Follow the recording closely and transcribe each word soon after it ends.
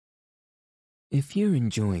If you're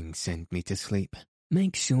enjoying Send Me to Sleep,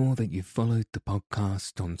 make sure that you've followed the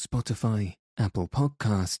podcast on Spotify, Apple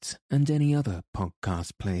Podcasts, and any other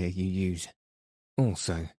podcast player you use.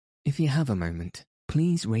 Also, if you have a moment,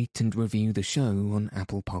 please rate and review the show on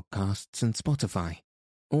Apple Podcasts and Spotify.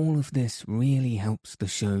 All of this really helps the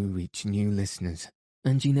show reach new listeners,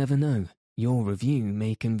 and you never know, your review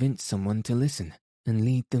may convince someone to listen and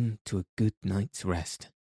lead them to a good night's rest,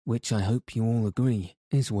 which I hope you all agree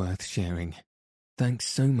is worth sharing. Thanks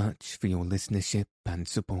so much for your listenership and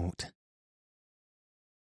support.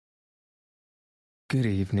 Good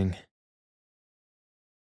evening.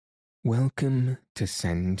 Welcome to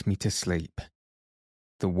Send Me to Sleep,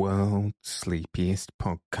 the world's sleepiest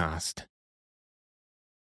podcast.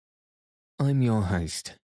 I'm your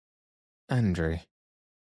host, Andrew.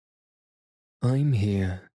 I'm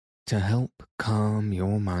here to help calm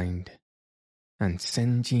your mind and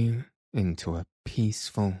send you into a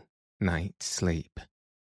peaceful night's sleep.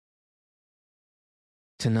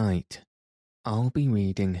 Tonight, I'll be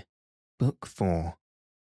reading Book 4,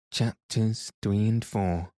 Chapters 3 and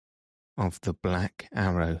 4 of The Black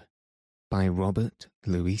Arrow by Robert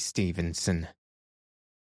Louis Stevenson.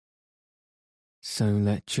 So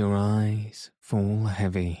let your eyes fall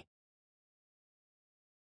heavy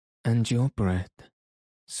and your breath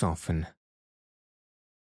soften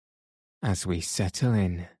as we settle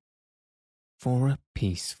in for a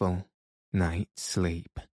peaceful night's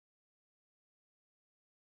sleep.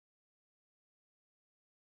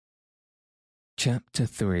 Chapter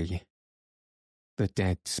 3. The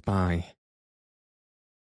Dead Spy.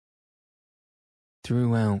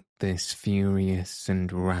 Throughout this furious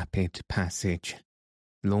and rapid passage,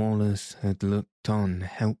 Lawless had looked on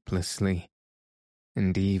helplessly,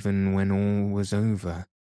 and even when all was over,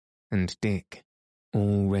 and Dick,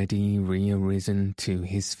 already rearisen to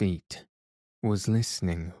his feet, was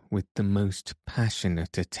listening with the most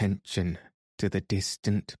passionate attention to the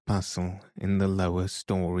distant bustle in the lower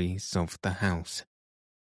stories of the house,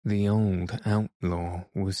 the old outlaw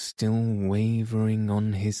was still wavering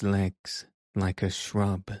on his legs like a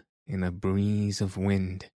shrub in a breeze of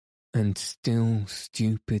wind, and still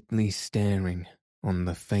stupidly staring on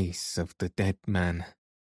the face of the dead man.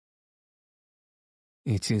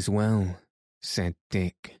 "It is well," said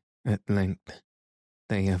Dick at length.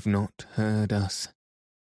 "They have not heard us.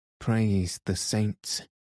 Praise the saints.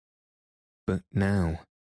 But now,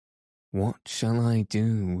 what shall I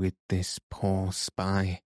do with this poor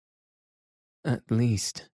spy? At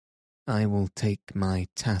least, I will take my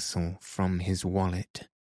tassel from his wallet."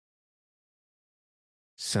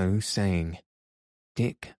 So saying,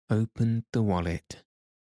 Dick opened the wallet.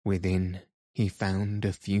 Within, he found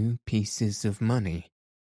a few pieces of money,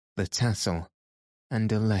 the tassel,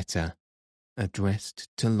 and a letter addressed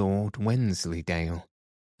to Lord Wensleydale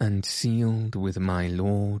and sealed with my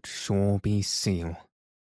Lord Shoreby's seal.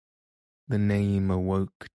 The name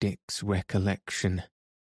awoke Dick's recollection,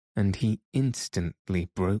 and he instantly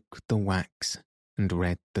broke the wax and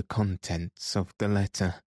read the contents of the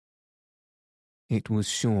letter. It was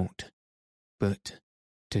short, but,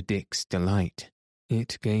 to Dick's delight,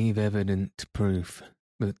 it gave evident proof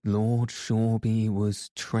that Lord Shoreby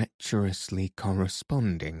was treacherously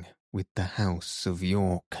corresponding with the House of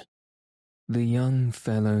York. The young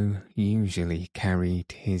fellow usually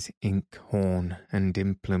carried his ink-horn and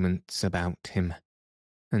implements about him,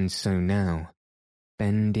 and so now,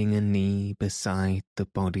 bending a knee beside the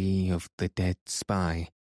body of the dead spy,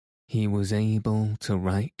 he was able to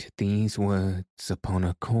write these words upon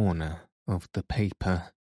a corner of the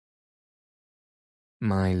paper: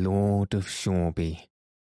 "My Lord of Shoreby,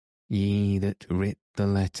 ye that writ the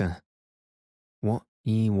letter, wot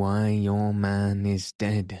ye why your man is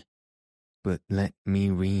dead? But let me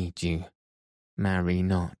read you, marry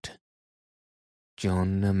not.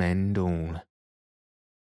 John Amend All."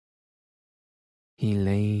 He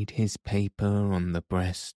laid his paper on the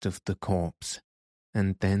breast of the corpse,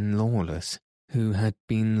 and then Lawless, who had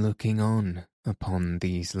been looking on upon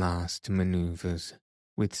these last manoeuvres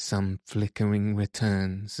with some flickering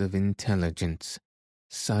returns of intelligence,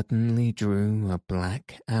 suddenly drew a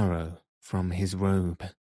black arrow from his robe,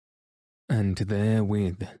 and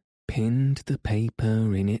therewith pinned the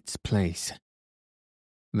paper in its place.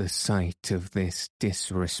 The sight of this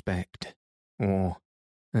disrespect, or,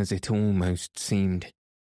 as it almost seemed,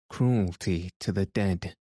 cruelty to the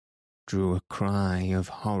dead, drew a cry of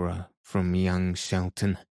horror from young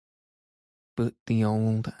Shelton. But the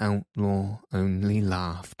old outlaw only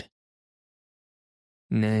laughed.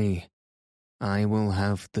 "Nay, I will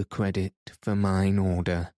have the credit for mine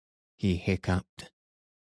order," he hiccuped.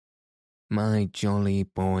 "My jolly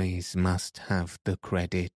boys must have the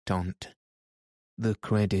credit on't. the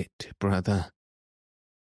credit, brother.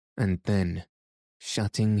 And then,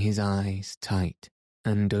 shutting his eyes tight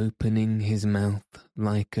and opening his mouth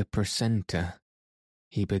like a precentor,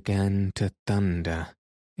 he began to thunder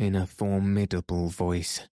in a formidable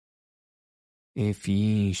voice. If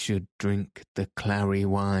ye should drink the clary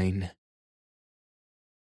wine.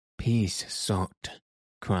 Peace, sot,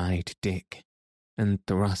 cried Dick, and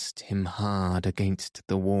thrust him hard against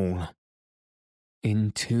the wall.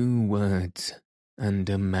 In 2 words, and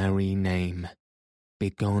a merry name,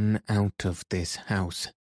 begone out of this house,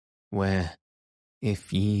 where,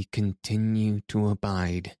 if ye continue to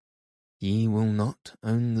abide, ye will not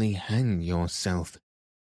only hang yourself,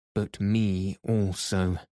 but me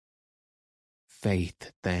also.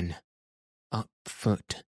 Faith, then, up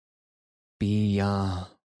foot. Be ya,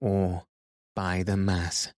 or, by the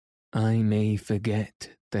mass, I may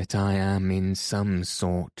forget that I am in some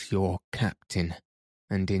sort your captain,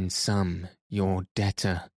 and in some your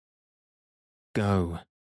debtor. Go.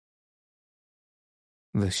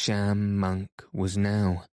 The sham monk was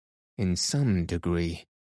now, in some degree,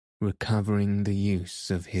 recovering the use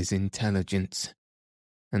of his intelligence,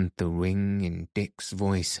 and the ring in Dick's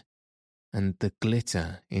voice, and the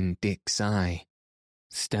glitter in Dick's eye,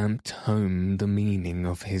 stamped home the meaning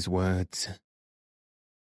of his words.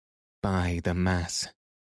 By the mass,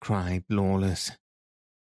 cried Lawless,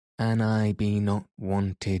 an I be not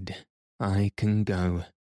wanted, I can go.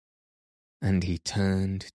 And he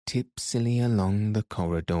turned tipsily along the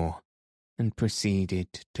corridor and proceeded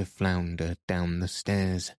to flounder down the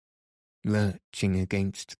stairs, lurching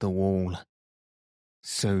against the wall.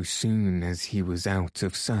 So soon as he was out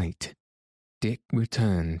of sight, Dick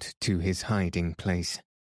returned to his hiding place,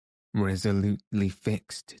 resolutely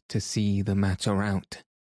fixed to see the matter out.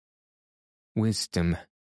 Wisdom,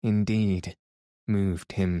 indeed,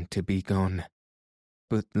 moved him to be gone,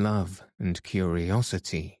 but love and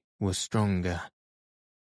curiosity were stronger.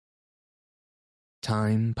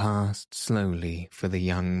 Time passed slowly for the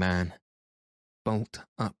young man, bolt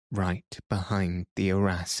upright behind the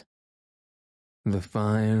arras. The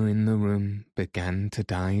fire in the room began to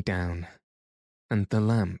die down, and the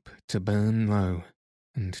lamp to burn low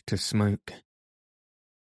and to smoke.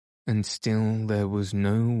 And still there was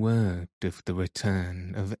no word of the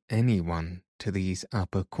return of anyone to these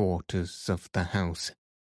upper quarters of the house.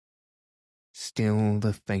 Still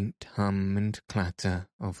the faint hum and clatter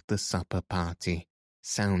of the supper party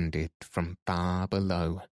sounded from far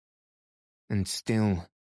below, and still,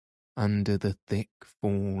 under the thick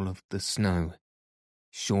fall of the snow,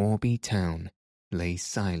 Shoreby town lay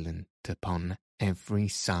silent upon every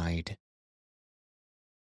side.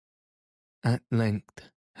 At length,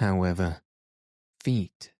 however,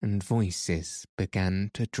 feet and voices began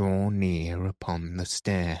to draw near upon the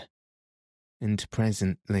stair, and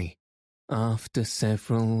presently, after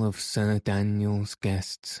several of Sir Daniel's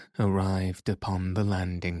guests arrived upon the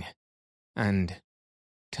landing, and,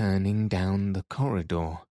 turning down the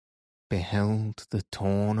corridor, beheld the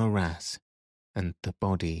torn arras and the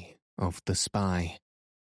body of the spy.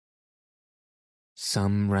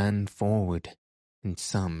 Some ran forward, and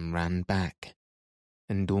some ran back,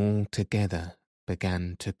 and all together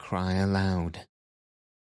began to cry aloud.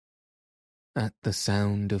 At the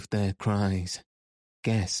sound of their cries,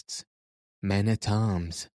 guests,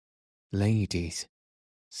 men-at-arms, ladies,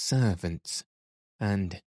 servants,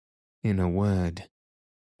 and, in a word,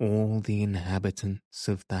 all the inhabitants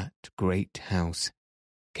of that great house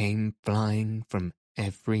came flying from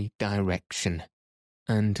every direction,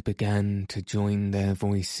 and began to join their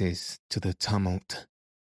voices to the tumult.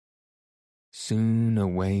 Soon a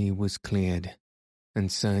way was cleared,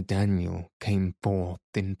 and Sir Daniel came forth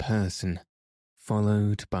in person,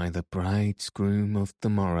 followed by the bridegroom of the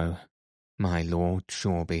morrow, my Lord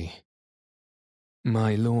Shoreby.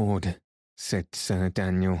 My lord, said Sir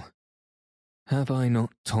Daniel, have I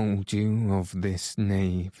not told you of this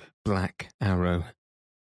knave Black Arrow?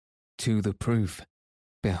 To the proof,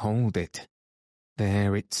 behold it,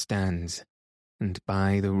 there it stands, and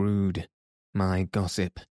by the rood, my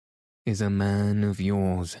gossip, is a man of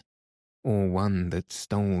yours, or one that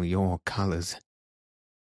stole your colours.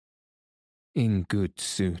 In good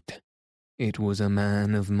sooth, it was a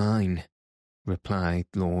man of mine, replied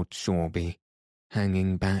Lord Shoreby,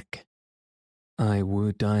 hanging back. I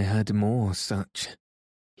would I had more such.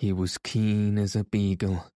 He was keen as a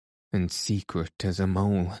beagle, and secret as a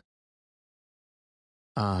mole.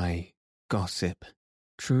 Ay, gossip,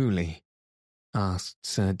 truly, asked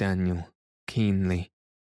Sir Daniel, keenly.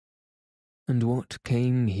 And what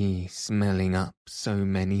came he smelling up so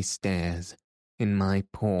many stairs in my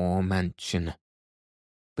poor mansion?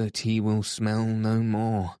 But he will smell no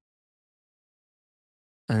more.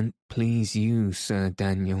 "An't please you, Sir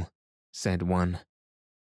Daniel," said one,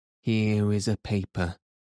 "here is a paper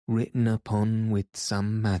written upon with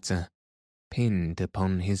some matter, pinned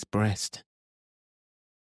upon his breast."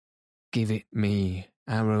 "Give it me,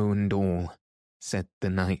 arrow and all," said the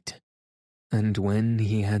knight, and when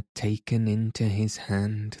he had taken into his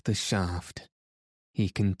hand the shaft, he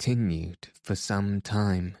continued for some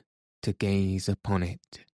time to gaze upon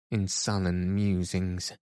it in sullen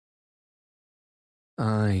musings.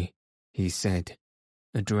 "Ay," he said,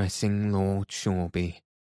 addressing Lord Shoreby,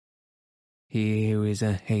 "here is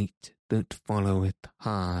a hate that followeth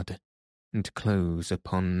hard and close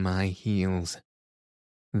upon my heels.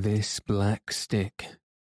 This black stick,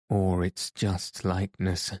 or its just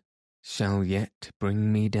likeness, shall yet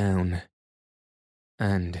bring me down.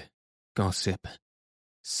 And, gossip,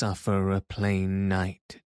 suffer a plain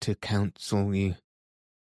knight to counsel you,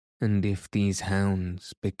 and if these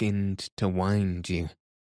hounds begin to wind you,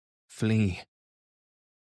 flee.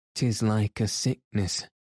 'Tis like a sickness.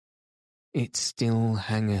 It still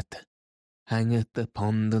hangeth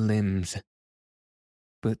upon the limbs.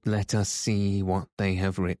 But let us see what they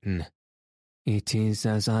have written. It is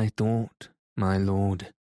as I thought, my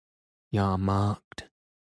lord. Y'are marked,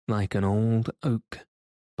 like an old oak,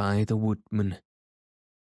 by the woodman.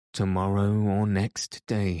 Tomorrow or next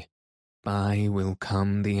day, by will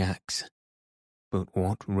come the axe. But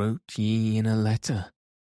what wrote ye in a letter?"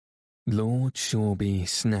 Lord Shoreby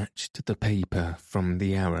snatched the paper from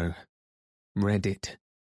the arrow, read it,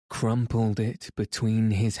 crumpled it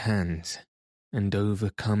between his hands, and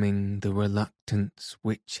overcoming the reluctance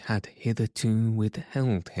which had hitherto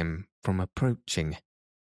withheld him from approaching,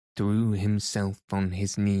 threw himself on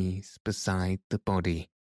his knees beside the body,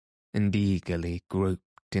 and eagerly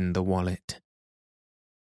groped in the wallet.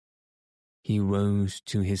 He rose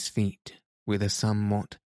to his feet with a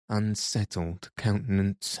somewhat unsettled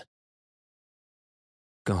countenance.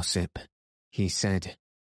 "Gossip," he said,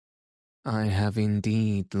 "I have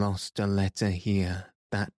indeed lost a letter here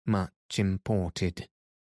that much imported,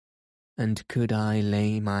 and could I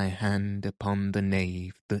lay my hand upon the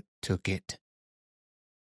knave that took it,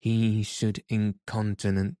 he should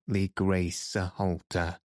incontinently grace a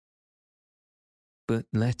halter. But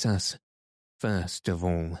let us, first of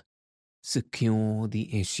all, secure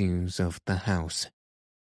the issues of the house.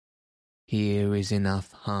 Here is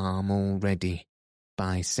enough harm already,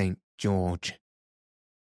 by St. George."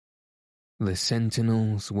 The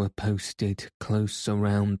sentinels were posted close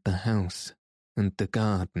around the house and the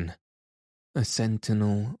garden, a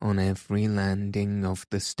sentinel on every landing of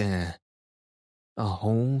the stair, a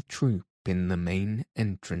whole troop in the main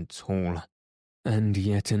entrance hall, and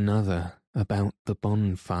yet another about the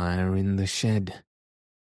bonfire in the shed.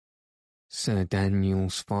 Sir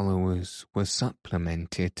Daniel's followers were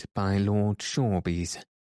supplemented by Lord Shoreby's.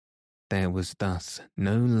 There was thus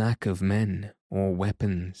no lack of men or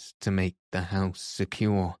weapons to make the house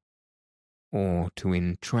secure, or to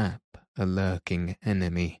entrap a lurking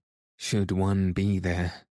enemy, should one be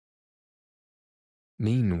there.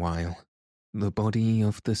 Meanwhile, the body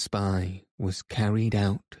of the spy was carried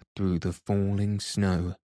out through the falling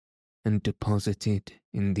snow and deposited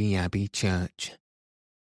in the Abbey church.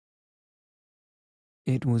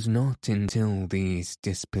 It was not until these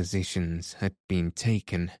dispositions had been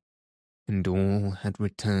taken, and all had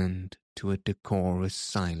returned to a decorous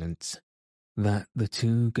silence, that the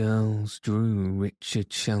two girls drew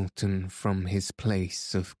Richard Shelton from his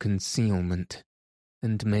place of concealment,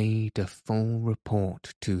 and made a full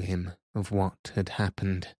report to him of what had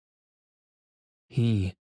happened.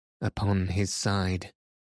 He, upon his side,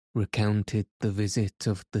 recounted the visit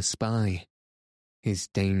of the spy, his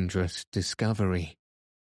dangerous discovery,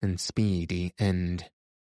 and speedy end.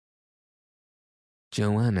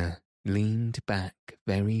 Joanna leaned back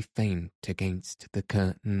very faint against the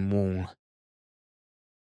curtain wall.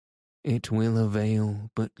 "It will avail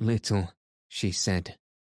but little," she said.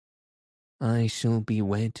 "I shall be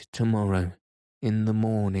wed tomorrow, in the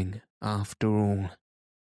morning, after all."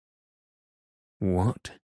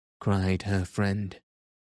 "What?" cried her friend.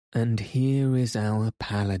 "And here is our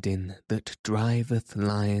paladin that driveth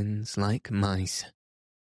lions like mice.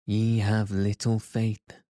 Ye have little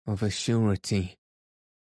faith, of a surety.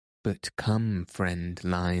 But come, friend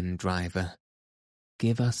lion-driver,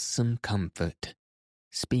 give us some comfort.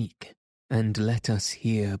 Speak, and let us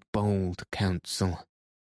hear bold counsel."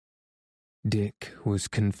 Dick was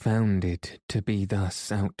confounded to be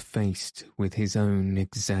thus outfaced with his own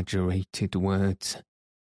exaggerated words,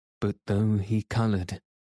 but though he coloured,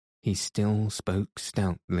 he still spoke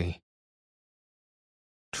stoutly.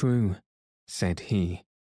 "True," said he,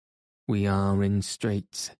 "we are in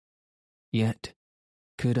straits. Yet,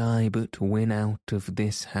 Could I but win out of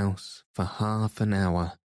this house for half an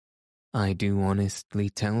hour, I do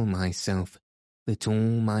honestly tell myself that all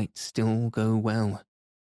might still go well,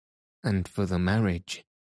 and for the marriage,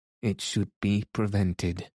 it should be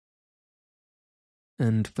prevented.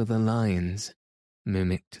 And for the lions,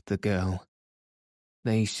 mimicked the girl,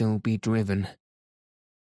 they shall be driven.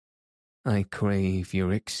 I crave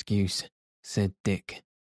your excuse, said Dick.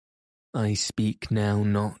 I speak now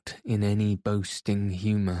not in any boasting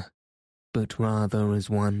humour, but rather as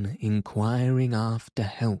one inquiring after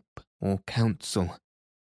help or counsel.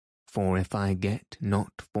 For if I get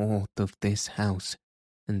not forth of this house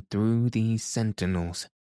and through these sentinels,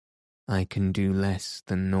 I can do less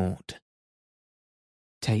than naught.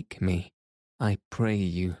 Take me, I pray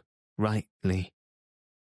you, rightly.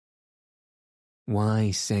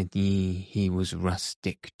 Why said ye he was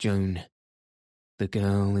rustic, Joan? The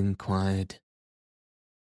girl inquired.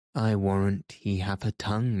 I warrant he hath a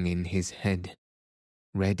tongue in his head,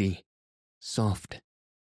 ready, soft,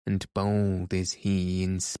 and bold is he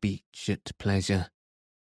in speech at pleasure.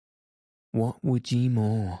 What would ye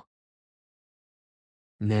more?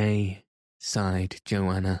 Nay, sighed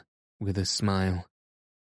Joanna, with a smile.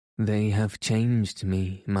 They have changed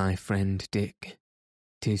me, my friend Dick.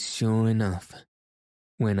 'Tis sure enough.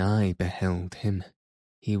 When I beheld him,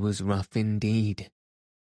 he was rough indeed.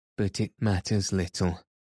 But it matters little.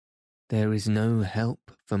 There is no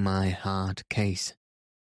help for my hard case,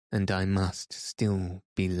 and I must still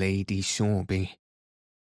be Lady Shoreby.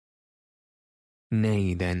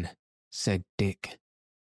 Nay then, said Dick,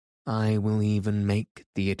 I will even make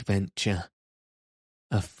the adventure.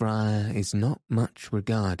 A friar is not much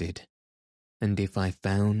regarded, and if I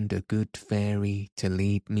found a good fairy to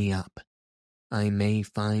lead me up, I may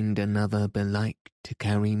find another belike to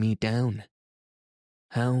carry me down.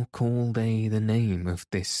 How call they the name of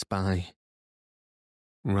this spy?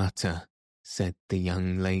 Rutter, said the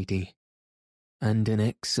young lady, and an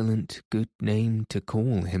excellent good name to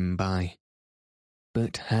call him by.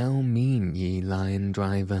 But how mean ye, lion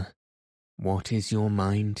driver? What is your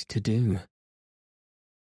mind to do?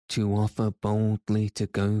 To offer boldly to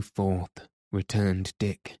go forth, returned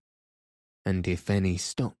Dick, and if any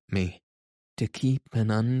stop me, to keep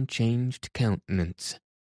an unchanged countenance,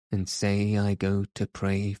 and say I go to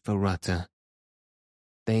pray for Rutter.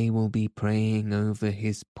 They will be praying over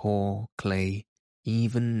his poor clay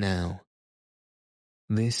even now.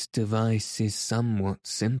 This device is somewhat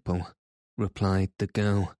simple, replied the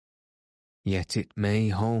girl, yet it may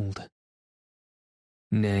hold.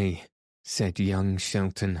 Nay, said young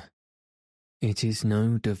Shelton, it is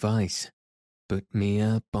no device, but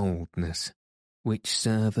mere boldness, which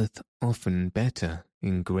serveth often better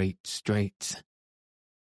in great straits.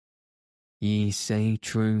 Ye say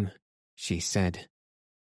true, she said.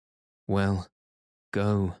 Well,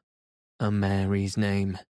 go, a Mary's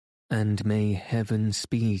name, and may heaven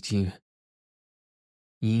speed you.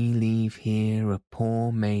 Ye leave here a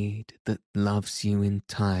poor maid that loves you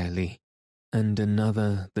entirely, and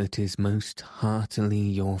another that is most heartily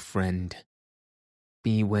your friend.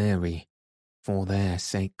 Be wary, for their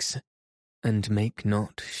sakes, and make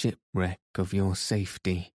not shipwreck of your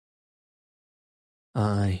safety.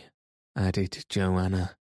 Aye, added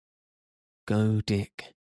Joanna. Go,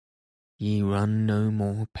 Dick. Ye run no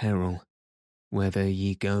more peril, whether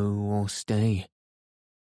ye go or stay.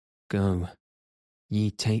 Go,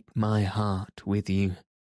 ye take my heart with you.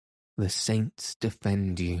 The saints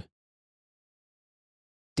defend you.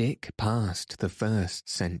 Dick passed the first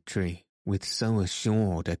sentry with so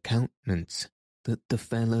assured a countenance that the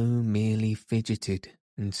fellow merely fidgeted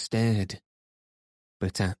and stared.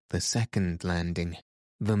 But at the second landing,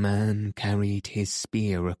 the man carried his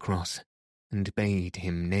spear across and bade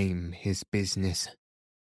him name his business.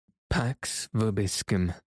 Pax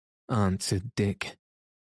vobiscum, answered Dick.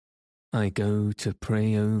 I go to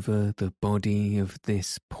pray over the body of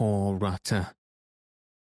this poor Rutter.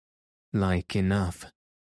 Like enough,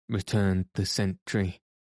 returned the sentry,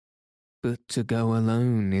 but to go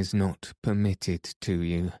alone is not permitted to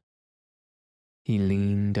you. He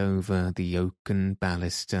leaned over the oaken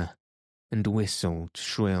baluster and whistled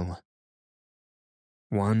shrill.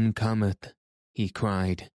 One cometh, he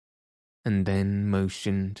cried, and then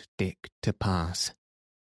motioned Dick to pass.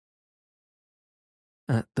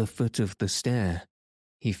 At the foot of the stair,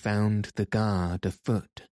 he found the guard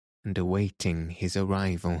afoot and awaiting his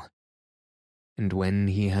arrival. And when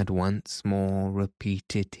he had once more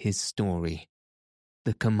repeated his story,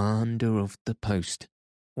 the commander of the post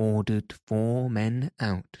ordered 4 men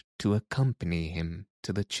out to accompany him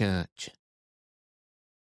to the church.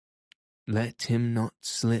 Let him not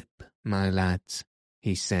slip, my lads,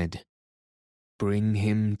 he said. bring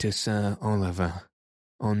him to Sir Oliver,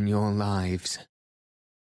 on your lives."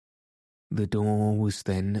 The door was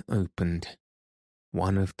then opened.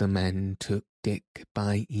 One of the men took Dick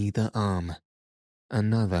by either arm,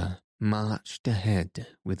 another marched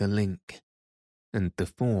ahead with a link, and the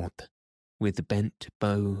fourth, with bent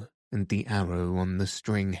bow and the arrow on the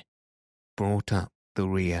string, brought up the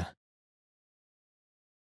rear.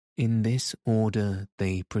 In this order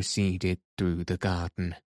they proceeded through the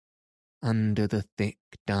garden, under the thick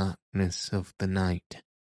darkness of the night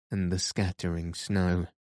and the scattering snow,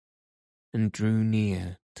 and drew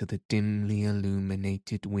near to the dimly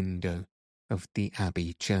illuminated window of the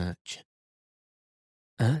Abbey church.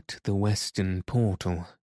 At the western portal,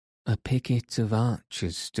 a picket of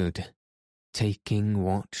archers stood, taking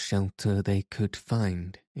what shelter they could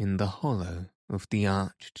find in the hollow of the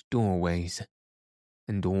arched doorways,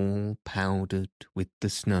 and all powdered with the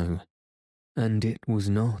snow, and it was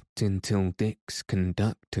not until Dick's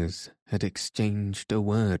conductors had exchanged a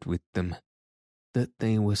word with them that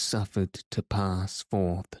they were suffered to pass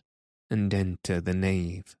forth and enter the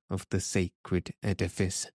nave of the sacred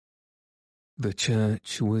edifice. The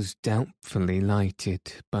church was doubtfully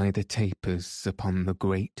lighted by the tapers upon the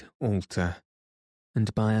great altar,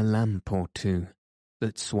 and by a lamp or two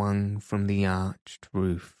that swung from the arched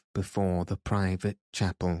roof before the private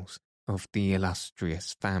chapels of the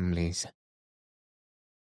illustrious families.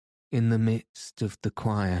 In the midst of the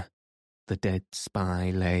choir, the dead spy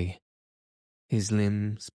lay, his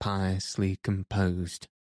limbs piously composed,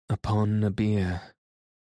 upon a bier.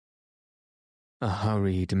 A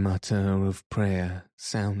hurried mutter of prayer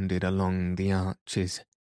sounded along the arches.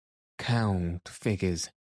 Cowled figures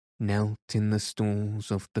knelt in the stalls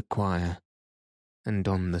of the choir, and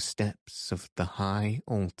on the steps of the high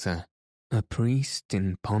altar a priest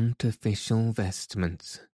in pontifical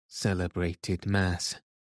vestments celebrated Mass.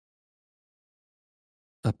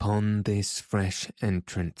 Upon this fresh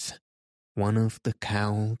entrance, one of the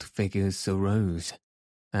cowled figures arose,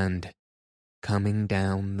 and, coming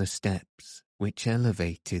down the steps which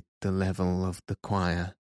elevated the level of the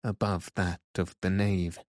choir above that of the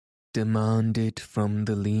nave, demanded from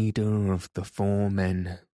the leader of the four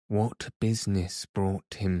men what business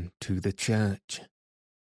brought him to the church.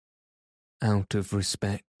 Out of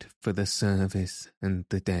respect for the service and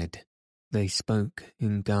the dead, they spoke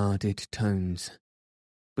in guarded tones,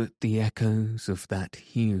 but the echoes of that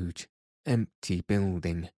huge, empty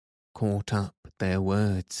building caught up their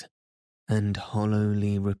words, and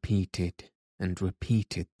hollowly repeated and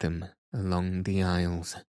repeated them along the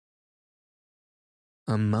aisles.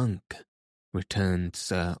 "A monk," returned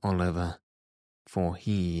Sir Oliver, for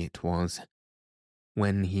he it was,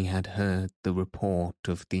 when he had heard the report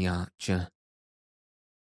of the archer.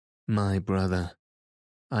 "My brother,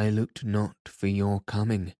 I looked not for your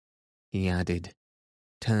coming," he added,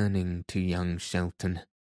 turning to young Shelton.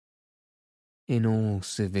 "In all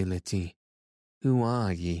civility, who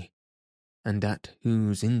are ye, and at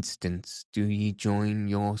whose instance do ye join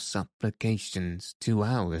your supplications to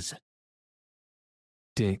ours?"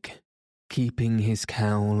 Dick, keeping his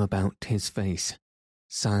cowl about his face,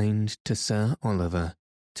 signed to Sir Oliver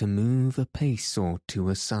to move a pace or two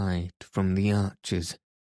aside from the archers,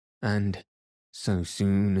 and, so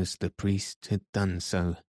soon as the priest had done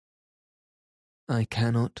so, "I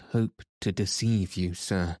cannot hope to deceive you,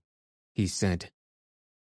 sir," he said.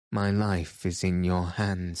 "My life is in your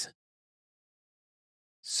hands."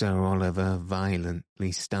 Sir Oliver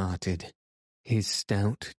violently started. His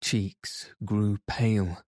stout cheeks grew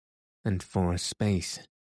pale, and for a space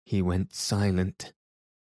he went silent.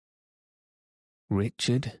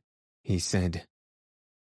 "Richard," he said,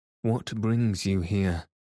 "what brings you here?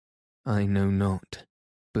 I know not,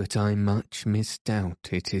 but I much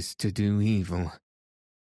misdoubt it is to do evil.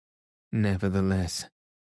 Nevertheless,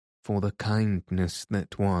 for the kindness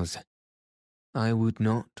that was, I would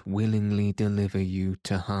not willingly deliver you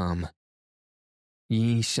to harm.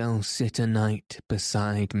 Ye shall sit a night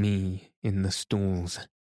beside me in the stalls.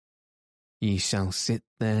 Ye shall sit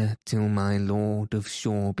there till my Lord of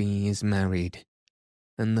Shoreby is married,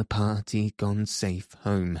 and the party gone safe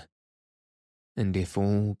home. And if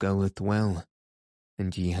all goeth well,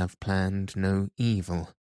 and ye have planned no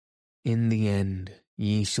evil, in the end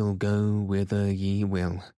ye shall go whither ye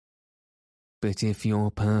will. But if your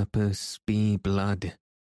purpose be blood,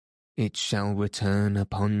 it shall return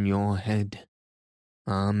upon your head.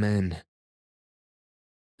 Amen."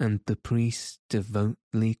 And the priest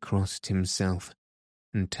devoutly crossed himself,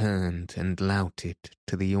 and turned and louted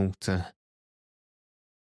to the altar.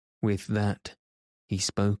 With that, he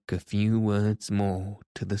spoke a few words more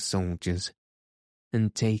to the soldiers,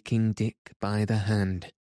 and taking Dick by the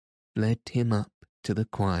hand, led him up to the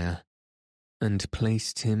choir and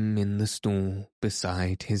placed him in the stall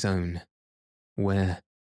beside his own, where,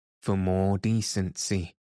 for more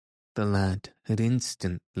decency, the lad had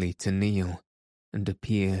instantly to kneel and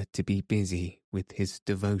appear to be busy with his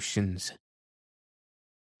devotions.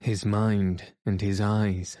 His mind and his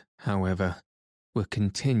eyes, however, were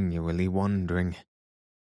continually wandering.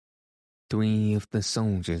 3 of the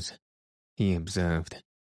soldiers, he observed,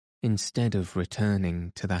 instead of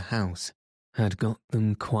returning to the house, had got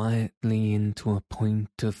them quietly into a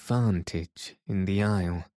point of vantage in the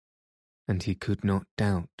aisle, and he could not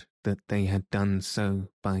doubt that they had done so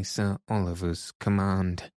by Sir Oliver's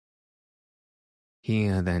command.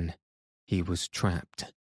 Here, then, he was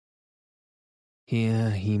trapped.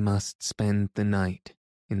 Here he must spend the night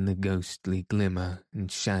in the ghostly glimmer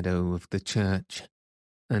and shadow of the church,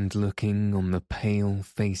 and looking on the pale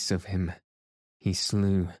face of him he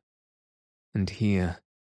slew, and here,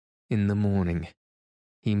 in the morning,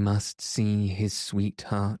 he must see his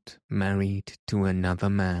sweetheart married to another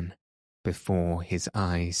man before his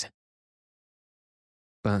eyes.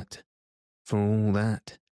 But, for all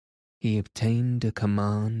that, he obtained a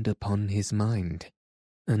command upon his mind,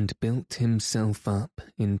 and built himself up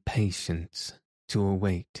in patience to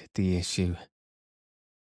await the issue.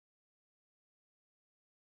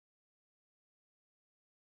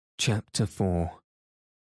 Chapter 4.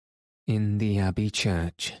 In the Abbey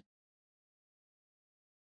Church.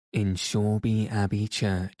 In Shoreby Abbey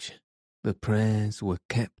Church, the prayers were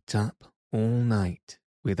kept up all night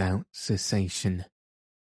without cessation,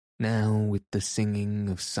 now with the singing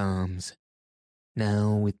of psalms,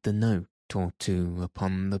 now with the note or two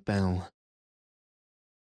upon the bell.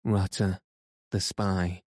 Rutter, the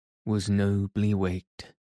spy, was nobly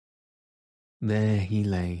waked. There he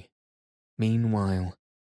lay, meanwhile,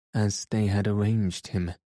 as they had arranged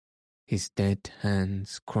him, his dead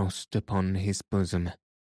hands crossed upon his bosom,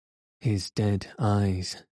 his dead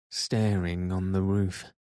eyes staring on the roof,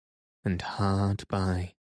 and hard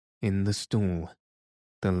by, in the stall,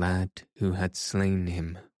 the lad who had slain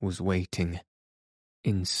him was waiting,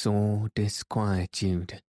 in sore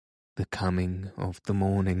disquietude, the coming of the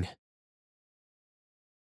morning.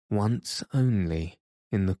 Once only,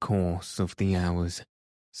 in the course of the hours,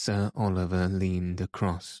 Sir Oliver leaned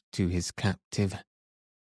across to his captive.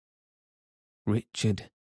 "Richard,"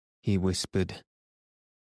 he whispered,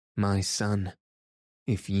 "my son,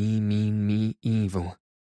 if ye mean me evil,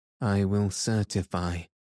 I will certify,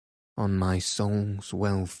 on my soul's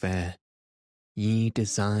welfare, ye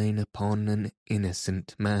design upon an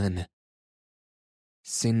innocent man.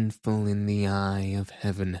 Sinful in the eye of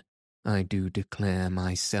heaven I do declare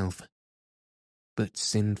myself, but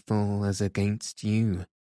sinful as against you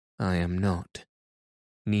I am not,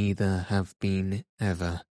 neither have been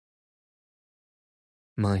ever."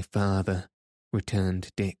 "My father,"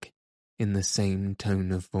 returned Dick, in the same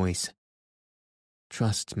tone of voice,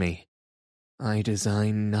 "trust me, I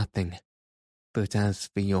design nothing, but as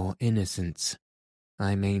for your innocence,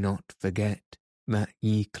 I may not forget that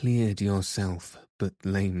ye cleared yourself but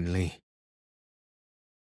lamely."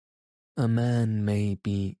 "A man may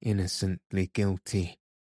be innocently guilty,"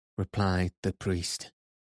 replied the priest.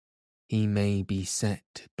 "He may be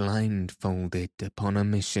set blindfolded upon a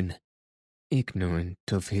mission,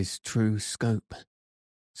 ignorant of his true scope.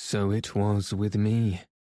 So it was with me.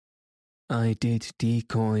 I did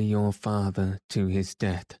decoy your father to his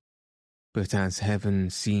death, but as heaven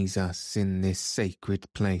sees us in this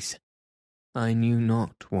sacred place, I knew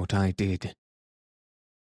not what I did."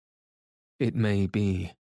 "It may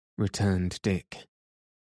be," returned Dick,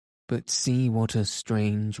 "but see what a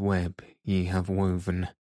strange web ye have woven,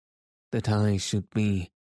 that I should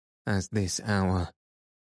be, as this hour,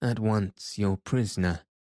 at once your prisoner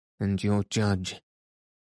and your judge,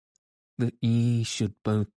 that ye should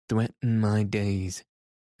both threaten my days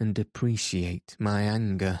and appreciate my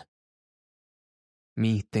anger.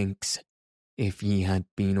 Methinks, if ye had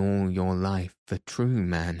been all your life a true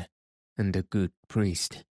man and a good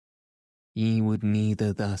priest, ye would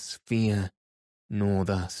neither thus fear nor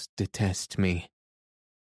thus detest me.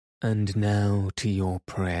 And now to your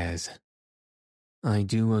prayers. I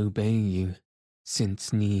do obey you,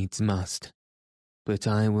 since needs must, but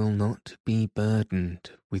I will not be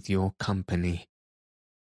burdened with your company."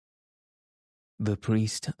 The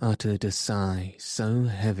priest uttered a sigh so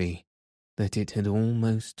heavy that it had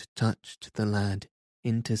almost touched the lad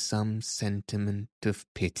into some sentiment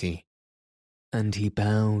of pity, and he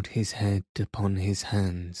bowed his head upon his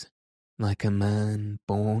hands like a man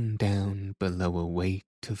borne down below a weight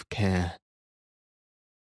of care.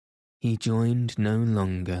 He joined no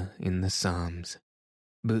longer in the psalms,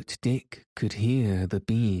 But Dick could hear the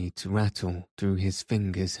beads rattle through his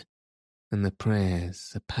fingers and the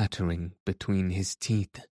prayers a-pattering between his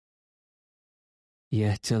teeth.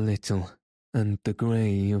 Yet a little, and the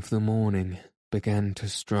grey of the morning began to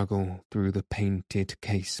struggle through the painted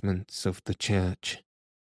casements of the church,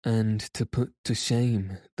 and to put to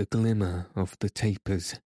shame the glimmer of the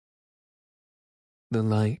tapers. The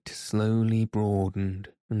light slowly broadened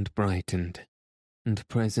and brightened, and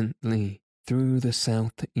presently through the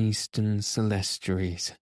south-eastern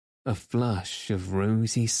celestiaries a flush of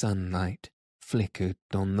rosy sunlight flickered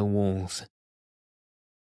on the walls.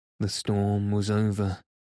 The storm was over.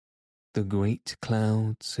 The great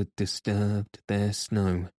clouds had disturbed their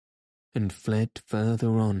snow and fled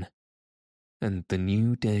further on, and the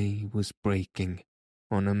new day was breaking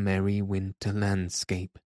on a merry winter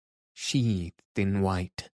landscape, sheathed in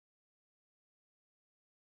white.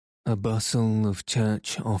 A bustle of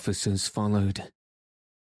church officers followed.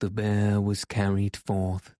 The bier was carried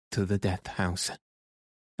forth to the death-house,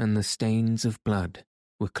 and the stains of blood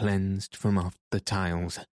were cleansed from off the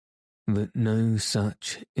tiles, that no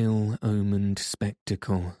such ill-omened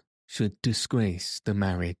spectacle should disgrace the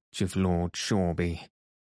marriage of Lord Shoreby.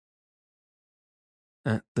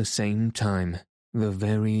 At the same time, the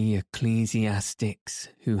very ecclesiastics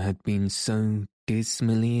who had been so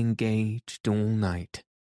dismally engaged all night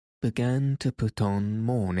began to put on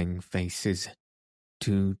mourning faces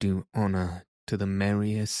to do honour to the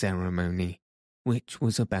merrier ceremony which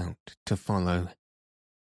was about to follow,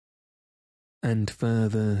 and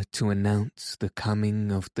further to announce the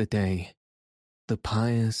coming of the day. The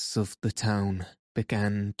pious of the town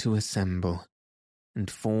began to assemble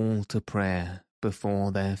and fall to prayer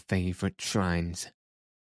before their favourite shrines,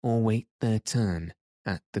 or wait their turn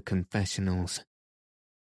at the confessionals.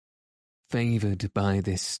 Favoured by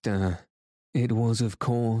this stir, it was of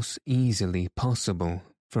course easily possible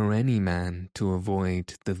for any man to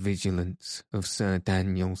avoid the vigilance of Sir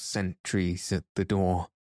Daniel's sentries at the door,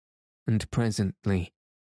 and presently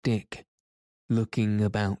Dick, looking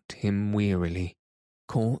about him wearily,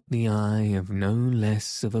 caught the eye of no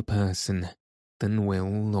less of a person than Will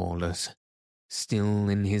Lawless, still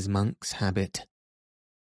in his monk's habit.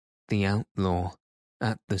 The outlaw,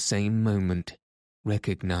 at the same moment,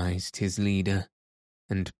 recognised his leader,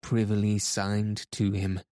 and privily signed to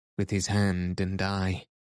him with his hand and eye.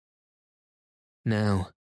 Now,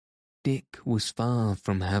 Dick was far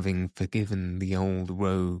from having forgiven the old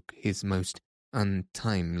rogue his most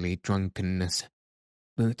untimely drunkenness,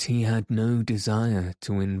 but he had no desire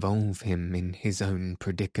to involve him in his own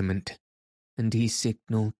predicament, and he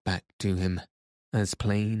signalled back to him, as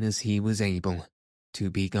plain as he was able, to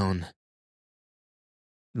be gone.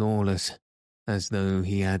 Lawless, as though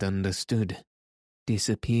he had understood,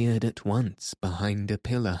 disappeared at once behind a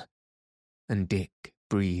pillar, and Dick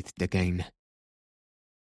breathed again.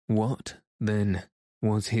 What, then,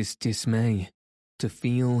 was his dismay to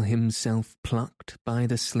feel himself plucked by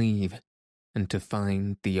the sleeve, and to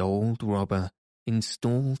find the old robber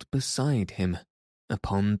installed beside him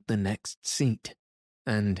upon the next seat,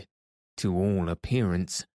 and, to all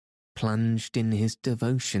appearance, plunged in his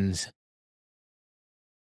devotions.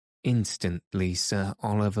 Instantly Sir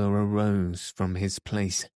Oliver arose from his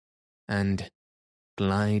place, and,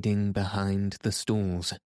 gliding behind the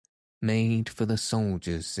stalls, made for the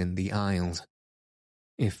soldiers in the aisles.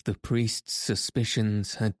 If the priest's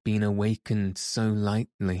suspicions had been awakened so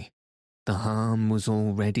lightly, the harm was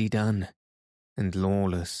already done, and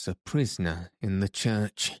Lawless a prisoner in the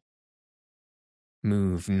church.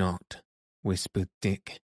 "Move not," whispered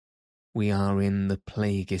Dick. "We are in the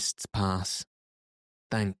plaguist's pass.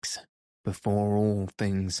 Thanks, before all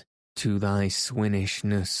things, to thy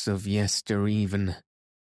swinishness of yester-even,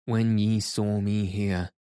 when ye saw me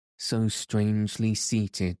here, so strangely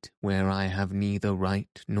seated where I have neither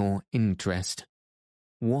right nor interest.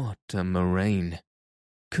 What a murrain!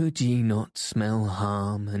 Could ye not smell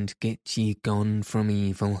harm and get ye gone from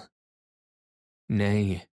evil?"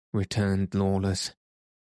 "Nay," returned Lawless,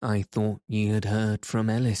 "I thought ye had heard from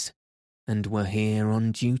Ellis, and were here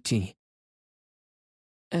on duty."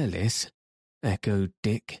 "Ellis?" echoed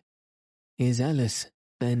Dick. "Is Ellis,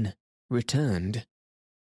 then, returned?"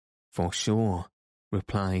 "For sure,"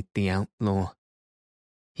 replied the outlaw.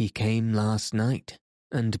 "He came last night,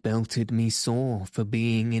 and belted me sore for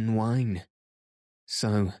being in wine.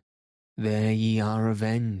 So, there ye are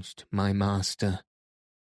avenged, my master.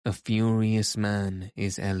 A furious man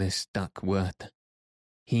is Ellis Duckworth.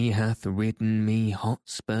 He hath ridden me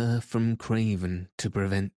hotspur from Craven to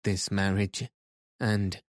prevent this marriage,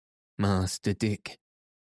 and, Master Dick,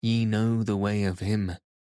 ye know the way of him.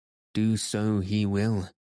 Do so he will."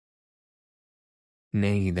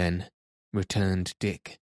 Nay, then, returned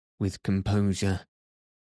Dick, with composure.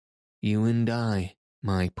 You and I,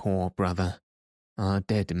 my poor brother, are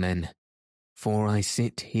dead men, for I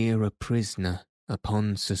sit here a prisoner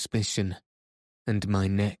upon suspicion, and my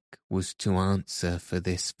neck was to answer for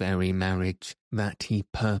this very marriage that he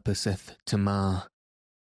purposeth to mar.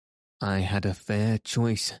 I had a fair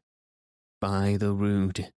choice, by the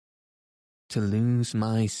rood, to lose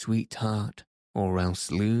my sweetheart or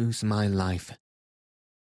else lose my life.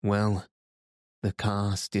 Well, the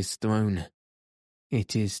cast is thrown.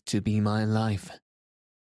 It is to be my life.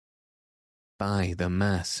 By the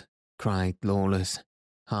mass, cried Lawless,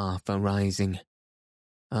 half arising,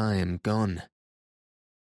 I am gone.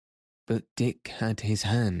 But Dick had his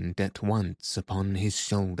hand at once upon his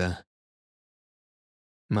shoulder.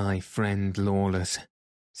 My friend Lawless,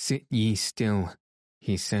 sit ye still,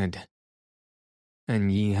 he said. An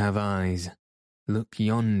ye have eyes, look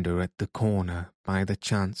yonder at the corner by the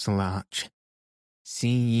chancel arch.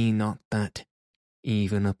 See ye not that,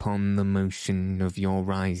 even upon the motion of your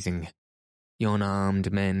rising, yon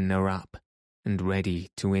armed men are up and ready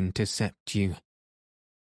to intercept you?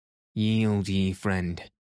 Yield ye, friend.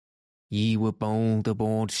 Ye were bold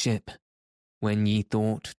aboard ship, when ye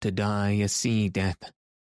thought to die a sea death.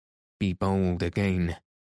 Be bold again,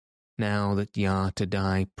 now that ye are to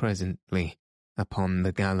die presently upon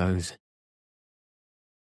the gallows.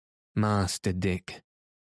 Master Dick,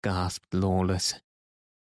 gasped Lawless,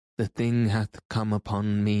 the thing hath come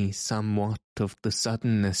upon me somewhat of the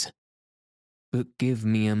suddenness, but give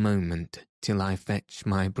me a moment till I fetch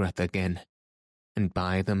my breath again, and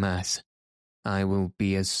by the mass, I will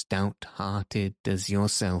be as stout-hearted as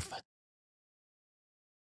yourself.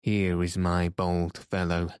 Here is my bold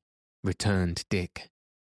fellow, returned Dick.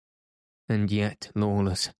 And yet,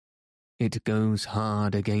 Lawless, it goes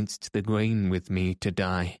hard against the grain with me to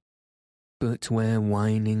die. But where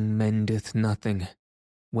whining mendeth nothing,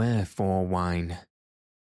 wherefore whine?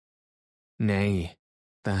 Nay,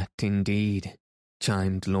 that indeed,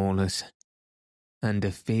 chimed Lawless, and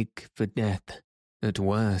a fig for death, at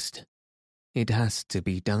worst. It has to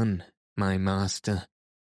be done, my master,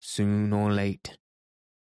 soon or late.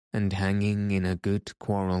 And hanging in a good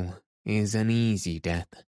quarrel is an easy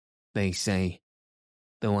death, they say,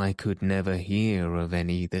 though I could never hear of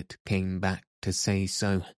any that came back to say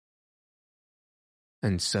so.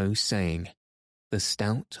 And so saying, the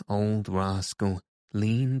stout old rascal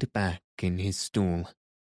leaned back in his stool,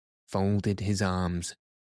 folded his arms,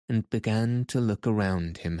 and began to look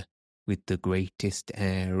around him with the greatest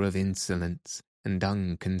air of insolence and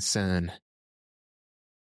unconcern.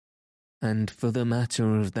 And for the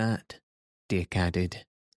matter of that, Dick added,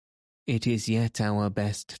 it is yet our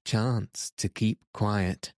best chance to keep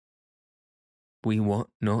quiet. We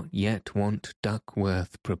not yet want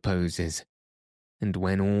Duckworth proposes, and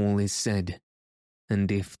when all is said,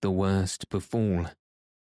 and if the worst befall,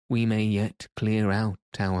 we may yet clear out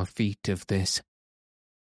our feet of this.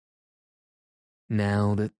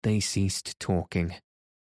 Now that they ceased talking,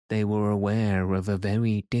 they were aware of a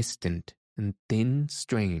very distant and thin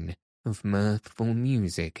strain of mirthful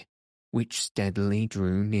music which steadily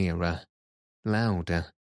drew nearer, louder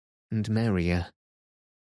and merrier.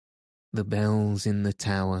 The bells in the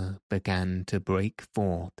tower began to break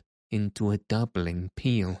forth into a doubling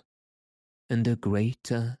peal, and a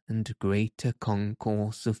greater and greater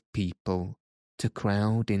concourse of people to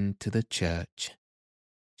crowd into the church,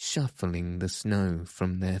 shuffling the snow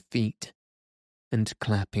from their feet, and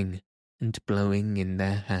clapping and blowing in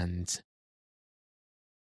their hands.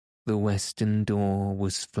 The western door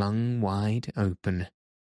was flung wide open,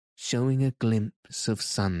 showing a glimpse of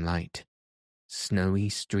sunlight, snowy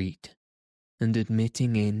street, and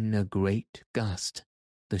admitting in a great gust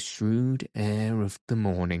the shrewd air of the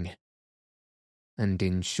morning. And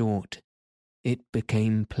in short, it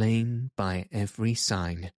became plain by every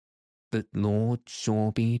sign that Lord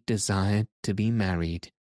Shoreby desired to be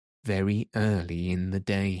married very early in the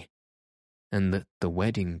day, and that the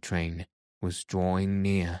wedding train was drawing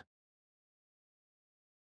near.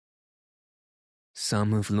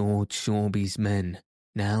 Some of Lord Shoreby's men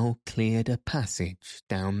now cleared a passage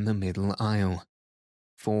down the middle aisle,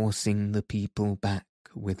 forcing the people back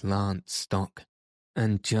with lance stock,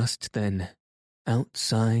 and just then,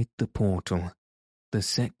 outside the portal, the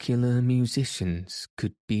secular musicians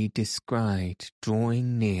could be descried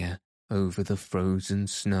drawing near over the frozen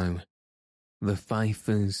snow, the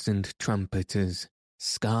fifers and trumpeters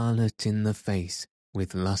scarlet in the face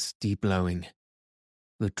with lusty blowing,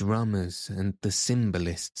 the drummers and the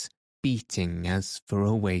cymbalists beating as for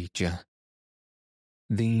a wager.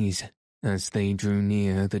 These, as they drew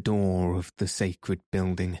near the door of the sacred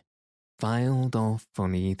building, filed off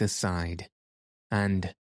on either side,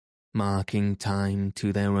 and, marking time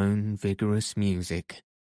to their own vigorous music,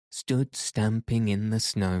 stood stamping in the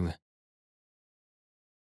snow.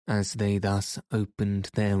 As they thus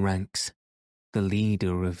opened their ranks, the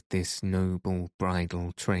leader of this noble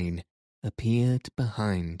bridal train appeared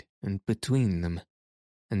behind and between them,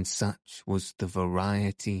 and such was the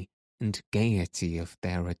variety and gaiety of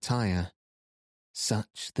their attire,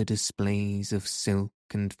 such the displays of silk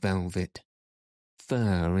and velvet,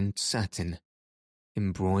 fur and satin,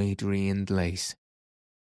 embroidery and lace,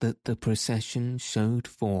 that the procession showed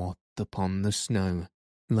forth upon the snow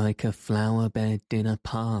like a flower bed in a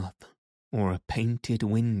path or a painted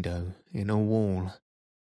window in a wall.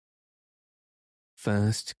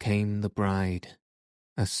 First came the bride,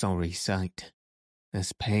 a sorry sight,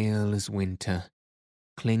 as pale as winter,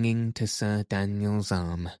 clinging to Sir Daniel's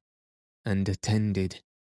arm, and attended,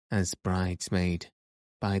 as bridesmaid,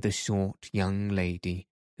 by the short young lady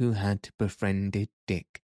who had befriended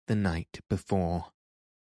Dick the night before.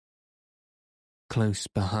 Close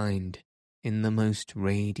behind, in the most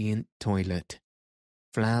radiant toilet,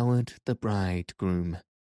 flowered the bridegroom,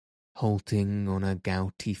 halting on a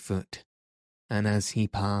gouty foot, and as he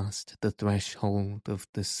passed the threshold of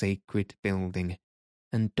the sacred building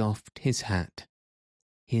and doffed his hat,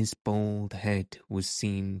 his bald head was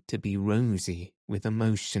seen to be rosy with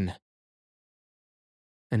emotion.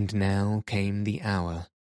 And now came the hour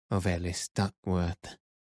of Ellis Duckworth.